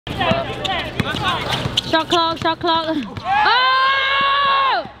Shot clock, shot clock. Oh!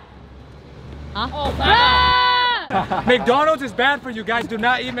 Huh? Oh, ah! McDonald's is bad for you guys. Do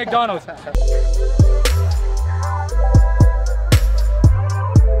not eat McDonald's.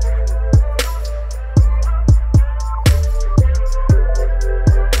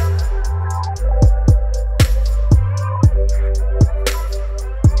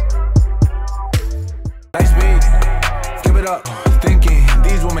 Nice beat, give it up, thinking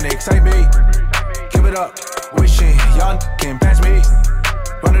these women excite me. Give it up, wishing y'all can pass me.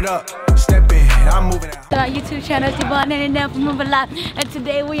 Run it up, stepping, I'm moving out. To our YouTube channel, Tibon and Never Move Alive. And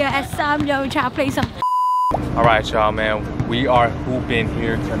today we are at Samyo trying to play some. Alright y'all, man, we are hooping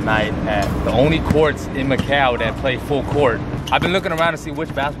here tonight at the only courts in Macau that play full court. I've been looking around to see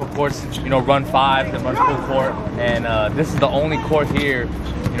which basketball courts, you know, run fives and run full court, and this is the only court here,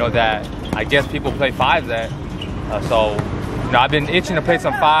 you know, that I guess people play fives at. So, you know, I've been itching to play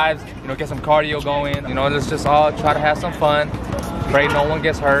some fives, you know, get some cardio going. You know, let's just all try to have some fun. Pray no one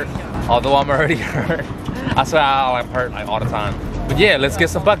gets hurt, although I'm already hurt. I swear I'm hurt like all the time. But yeah, let's get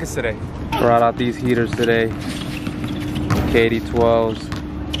some buckets today. Brought out these heaters today. KD12s,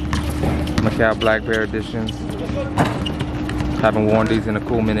 Macau Black Bear editions. Haven't worn these in a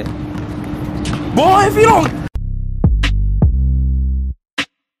cool minute. Boy, if you don't...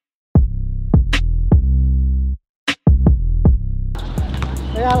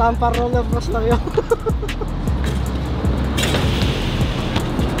 Kaya lang, par roller bros lang yun.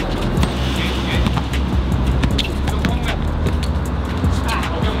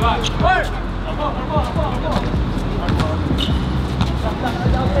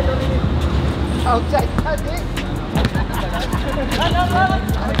 Outside, outside.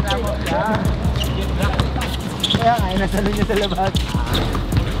 Kaya nga, nasalo niya sa labas.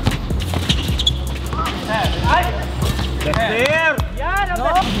 Ay! Lester! Yan! No!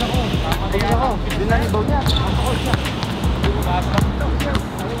 Ako! Doon lang ibaw niya. Ako siya.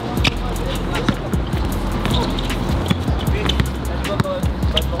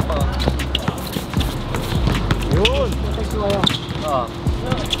 Yun! Oh.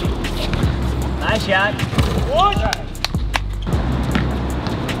 Nice shot! Good!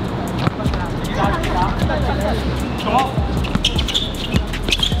 Go!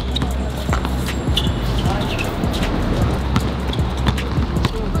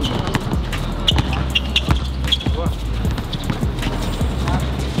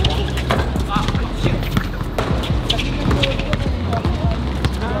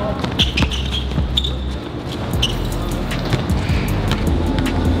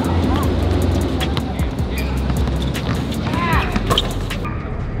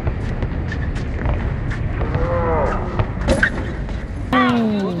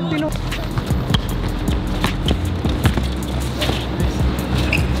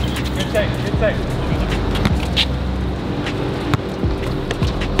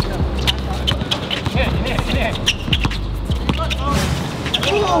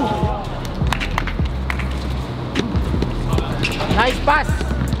 Nice pass!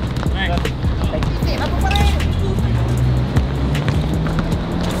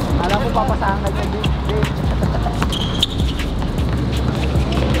 Alam mo papasahan ka dyan.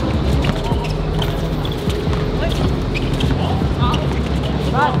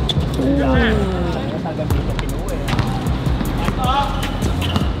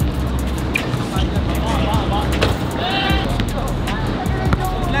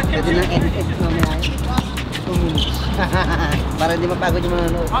 Pwede nang edit mamaya. Para hindi mapagod yung mga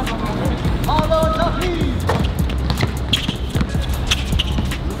ano.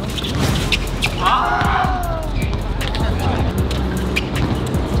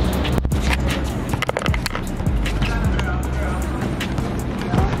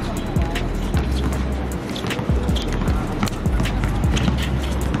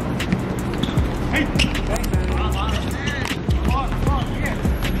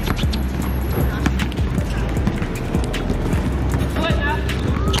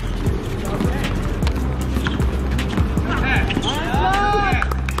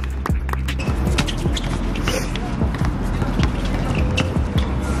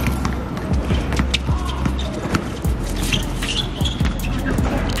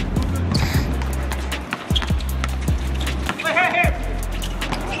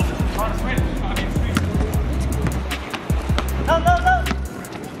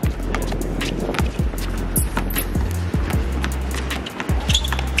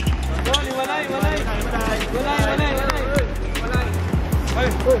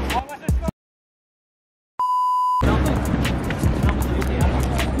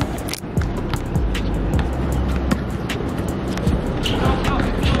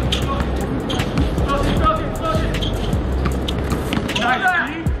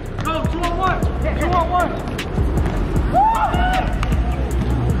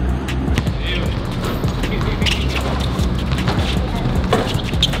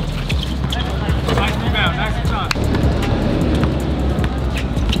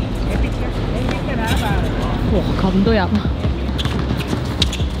 都有。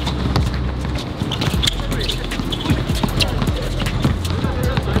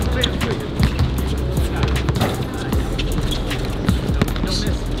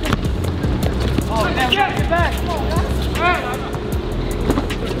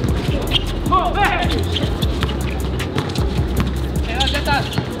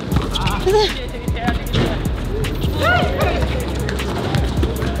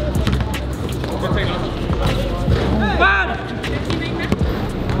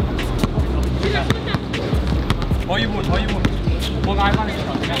可以換，可以換，我嗌翻你個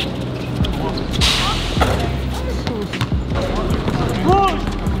頭先。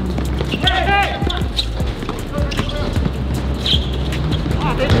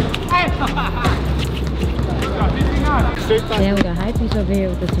There we go, Hypebeast over here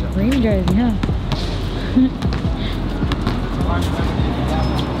with the Supreme jersey, huh?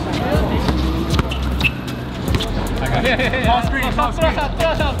 Pause screen, pause screen.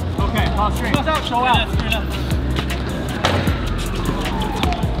 Okay, pause screen. Show out.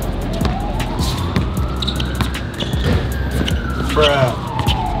 Bruh.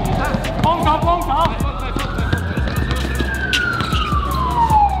 幫手，幫手。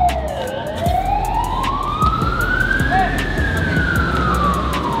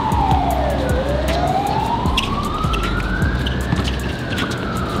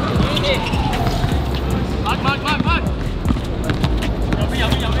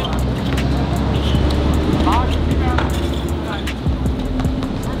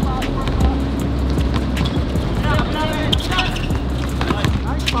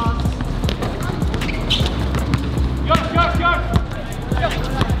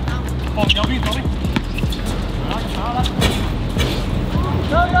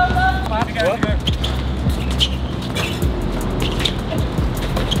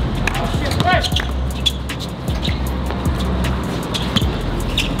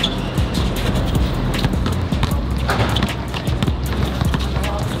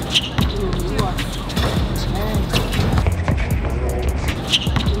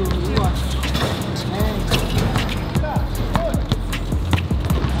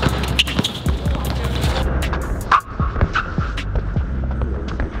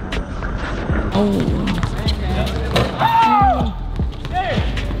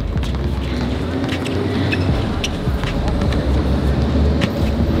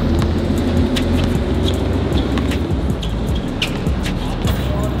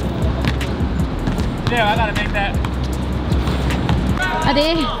Yeah, I gotta make that. 阿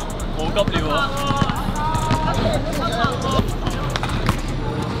啲，好急尿啊！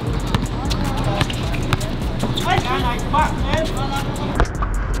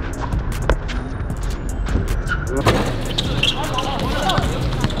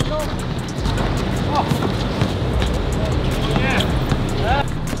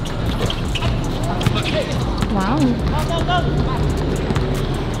哇哦！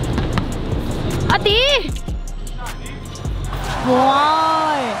阿啲，哇！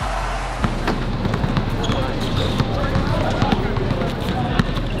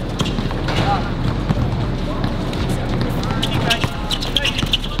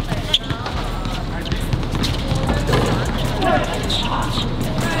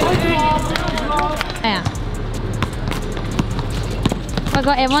哎呀，喂，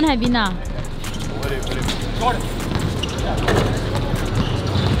個 M1 喺邊啊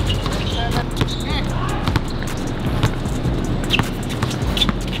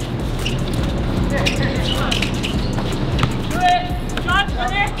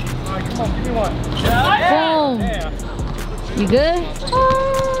？Boom! You good?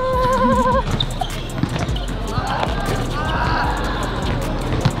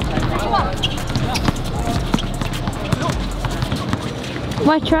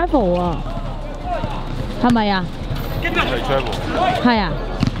 Why travel 啊？係咪啊？係 travel。係啊。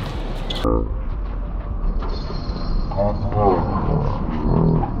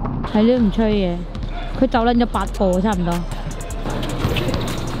係呢唔吹嘢，佢走撚咗8步差唔多。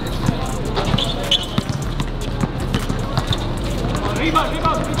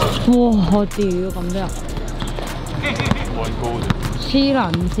哇！我屌咁都有，黐撚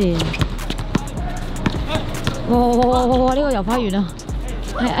線！哇！呢個遊花園啊！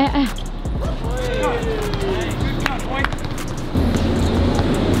哎！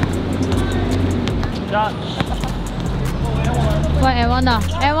喂 ，L1 啊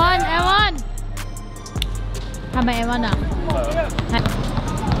 ，L1，係咪 L1 啊？係。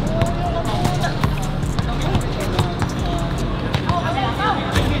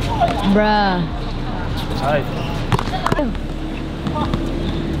Bruh. Nice.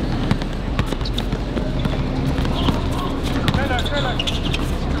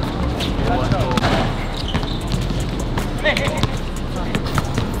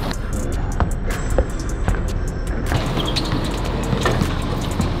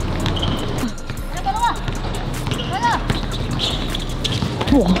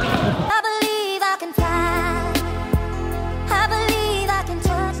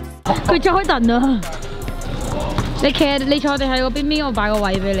 佢再開凳啊！你坐定喺嗰邊，我擺個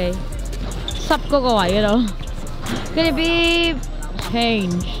位俾你，濕嗰個位嗰度，跟住 B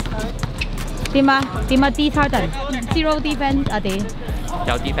change 點啊？D 叉凳 zero defense 啊點？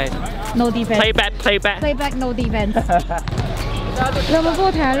有 defense。No defense。Playback no defense。你有冇幫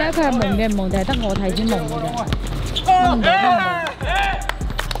我睇下咧？佢係蒙嘅唔蒙定係得我睇先蒙嘅啫？我唔睇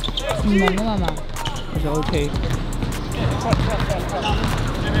唔蒙啊嘛。其實 OK。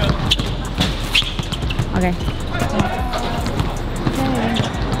OK。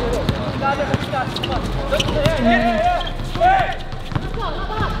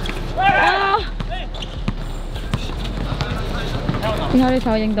點解你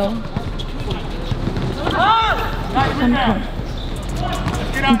手影到？心痛。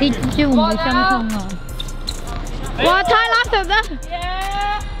唔知會唔會心痛啊？哇！太拉實啦！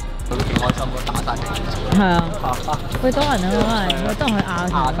佢都幾開心咯，打晒嚟。係啊，佢多人啊嘛，佢多人去拗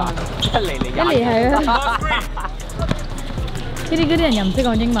佢。一嚟係啊！呢啲人又唔識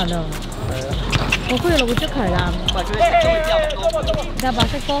講英文啊！我不如落個足球㗎。唔係佢哋中意之後你係白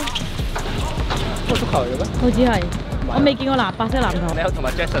色波？波足球嚟嘅咩？好似係，我未見過白色籃球。你有同埋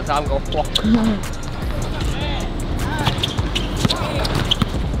Jackson 三個，哇！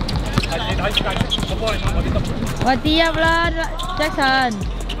我 D 入啦 ，Jackson。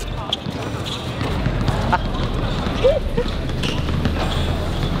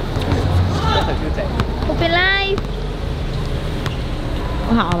好俾 live。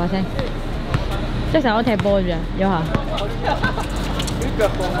我下我把聲。Jackson 我踢波咋，有下。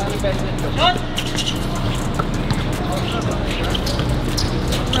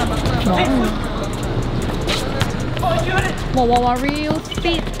哇 real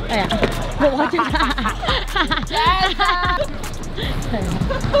speed， 哎呀，我真係。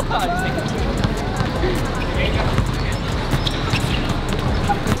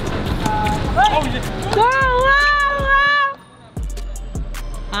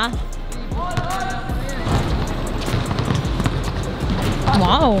啊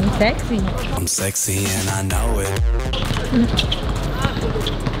 ！Wow, sexy. I'm sexy and I know it.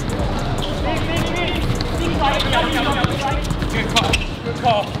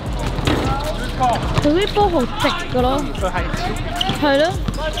 佢啲波好直㗎咯，係咯，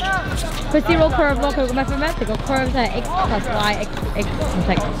佢 zero curve 咯，佢個 mathematics 個 curve 就係 x plus y x 唔識，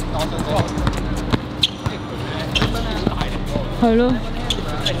係咯，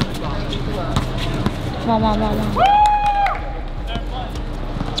哇！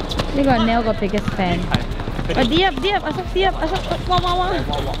呢個係 Neil 個 biggest fan。啊 D 入，阿叔 D 入，阿叔，哇！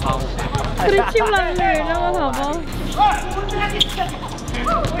佢哋超撚亂啊個頭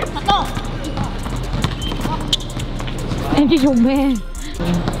波。唔知做咩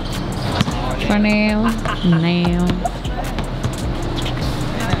 ？Chanel，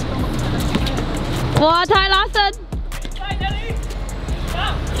 哇！太拉伸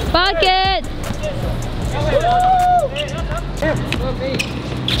 ，bucket。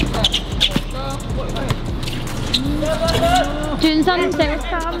轉身射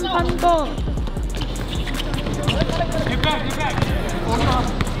3分波。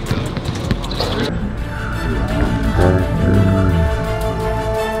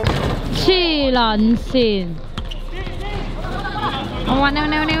黐撚線！我話尿，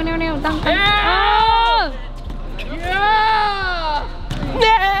等等。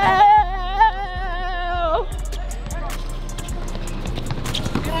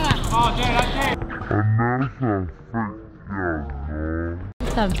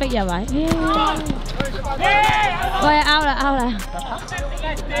神逼入位，喂 out 啦！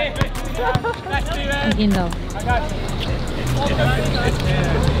我見到。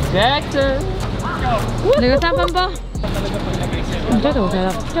你個3分波，唔使同洗啦，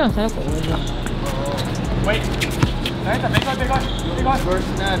即係洗得好嘅啫。喂，俾佢。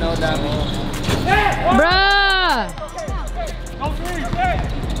Bruh。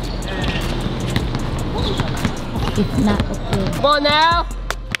It's not okay. Come on now.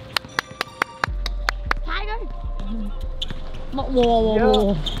 踩佢！乜喎？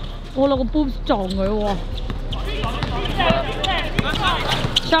我攞個 boom 撞佢喎。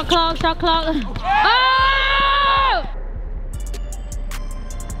Shot clock。啊！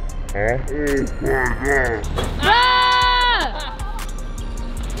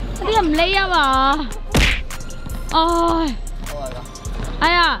啲人唔理啊嘛。唉。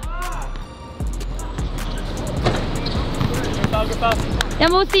係啊。有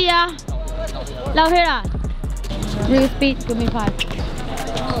冇事啊？流血啊？Real speed, give me 5.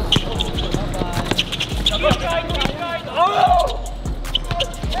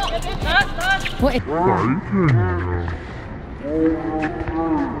 What?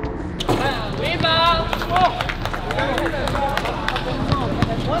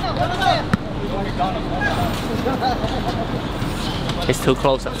 It's too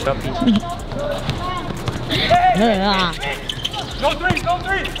close, I'm shopping. Go three, go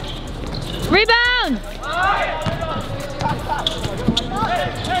three. Rebound!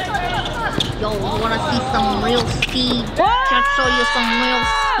 Yo, wanna see some real speed? Just show you some real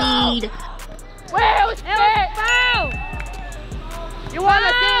speed. Real speed! You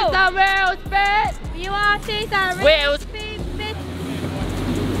wanna see some real speed? You wanna see some real speed?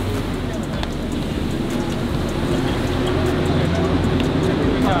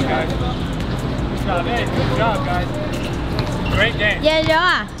 Good job, guys. Great game. Yeah,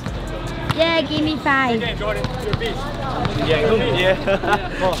 yeah. Yeah, give me 5. Good game, Jordan. You're a beast.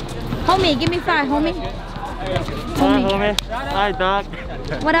 Homie, give me 5, homie. Homie. Hi, dog.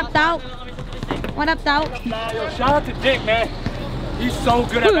 What up, dog? What up, dog? Yo, shout out to Dick, man. He's so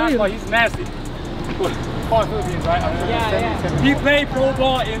good at basketball. He's nasty. Part Philippines, right? Yeah. He played pro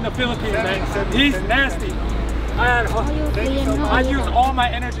ball in the Philippines, man. He's nasty. I used all my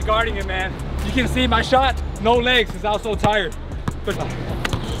energy guarding him, man. You can see my shot, no legs, because I was so tired. But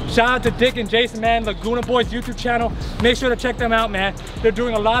shout out to Dick and Jason, man. Laguna Boys YouTube channel. Make sure to check them out, man. They're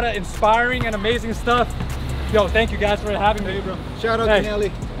doing a lot of inspiring and amazing stuff. Yo, thank you guys for having me, bro. Shout out to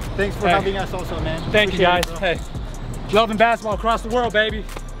Nelly. Thanks for having us also, man. Thank you guys. Hey, loving basketball across the world, baby.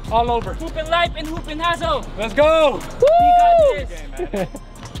 All over. Hoopin' life and hoopin' hustle. Let's go. We got this.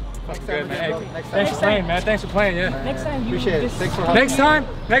 Good, man. Thanks for playing, man. Thanks for playing, yeah. Next time you Appreciate it. Thanks for having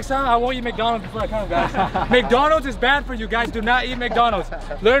Next time, I won't eat McDonald's before I come, guys. McDonald's is bad for you guys. Do not eat McDonald's.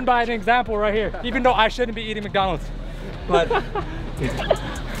 Learn by an example right here. Even though I shouldn't be eating McDonald's. But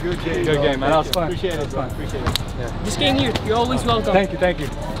Good game, man. That was fun. Appreciate it, bro. Appreciate it. Yeah. just came here. You're always welcome. Thank you, thank you.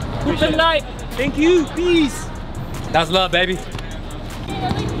 Hoopin' life. Thank you. Peace. That's love, baby.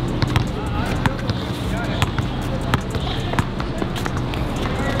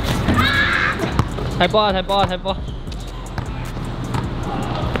 High ball, high ball, high ball.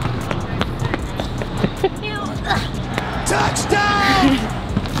 Touchdown!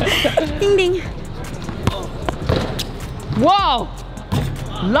 Ding ding. Wow.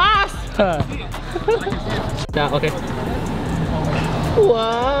 Last. Yeah, okay.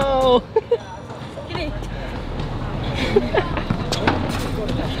 Wow.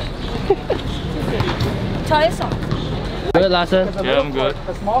 잘했어. Good, Larson. Yeah, I'm good.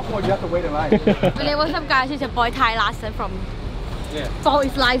 The small court, you have to wait in line. What's up, guys? It's your boy Thai Larson from Ball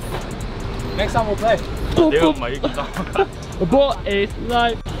is Life. Next time we'll play. The ball is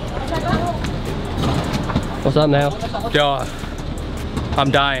live. What's up now? Yo,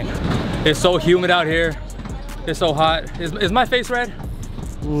 I'm dying. It's so humid out here. It's so hot. Is my face red?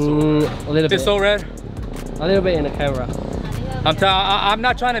 A little bit. It's so red. A little bit in the camera. I'm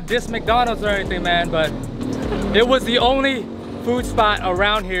not trying to diss McDonald's or anything, man, but it was the only food spot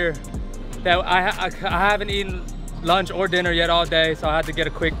around here that I haven't eaten lunch or dinner yet all day, so I had to get a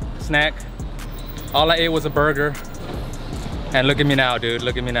quick snack. All I ate was a burger. And look at me now, dude.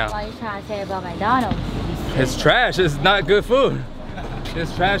 Look at me now. What are you trying to say about McDonald's? It's trash. It's not good food.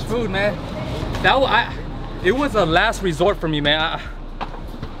 It's trash food, man. It was a last resort for me, man.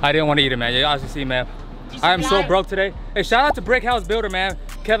 I didn't want to eat it, man. You obviously see, man. I am so broke today. Hey, shout out to Brick House Builder, man.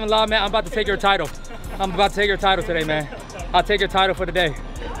 Kevin Law, man. I'm about to take your title. I'm about to take your title today, man. I'll take your title for the day.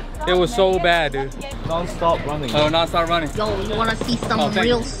 It was so bad, dude. Non-stop running. Oh, non-stop running. Yo, you wanna see some thank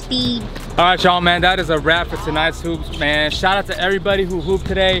real you. speed? All right, y'all, man, that is a wrap for tonight's hoops, man. Shout out to everybody who hooped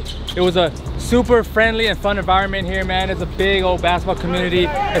today. It was a super friendly and fun environment here, man. It's a big old basketball community,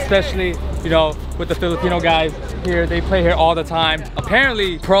 especially, you know, with the Filipino guys here. They play here all the time.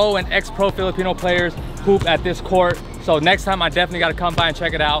 Apparently, pro and ex-pro Filipino players hoop at this court. So next time, I definitely got to come by and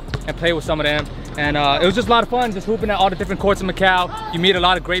check it out and play with some of them. And it was just a lot of fun, just hooping at all the different courts in Macau. You meet a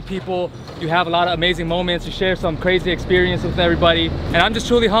lot of great people. You have a lot of amazing moments. You share some crazy experiences with everybody. And I'm just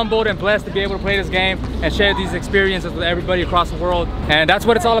truly humbled and blessed to be able to play this game and share these experiences with everybody across the world. And that's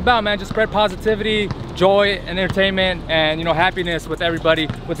what it's all about, man. Just spread positivity, joy, and entertainment, and, you know, happiness with everybody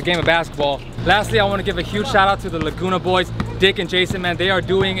with the game of basketball. Lastly, I want to give a huge shout out to the Laguna Boys, Dick and Jason, man. They are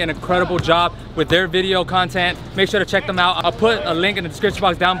doing an incredible job with their video content. Make sure to check them out. I'll put a link in the description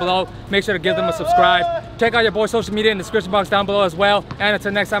box down below. Make sure to give them a subscribe. Check out your boy's social media in the description box down below as well. And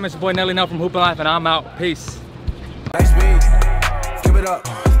until next time, it's your boy Nelly Nell from Hoopin' Life, and I'm out. Peace. Nice beat. Give it it up,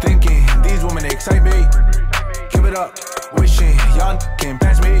 thinking these women excite me. Give it up, wishing y'all can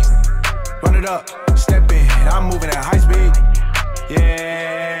pass me. Run it up, stepping, I'm moving at high speed. Yeah.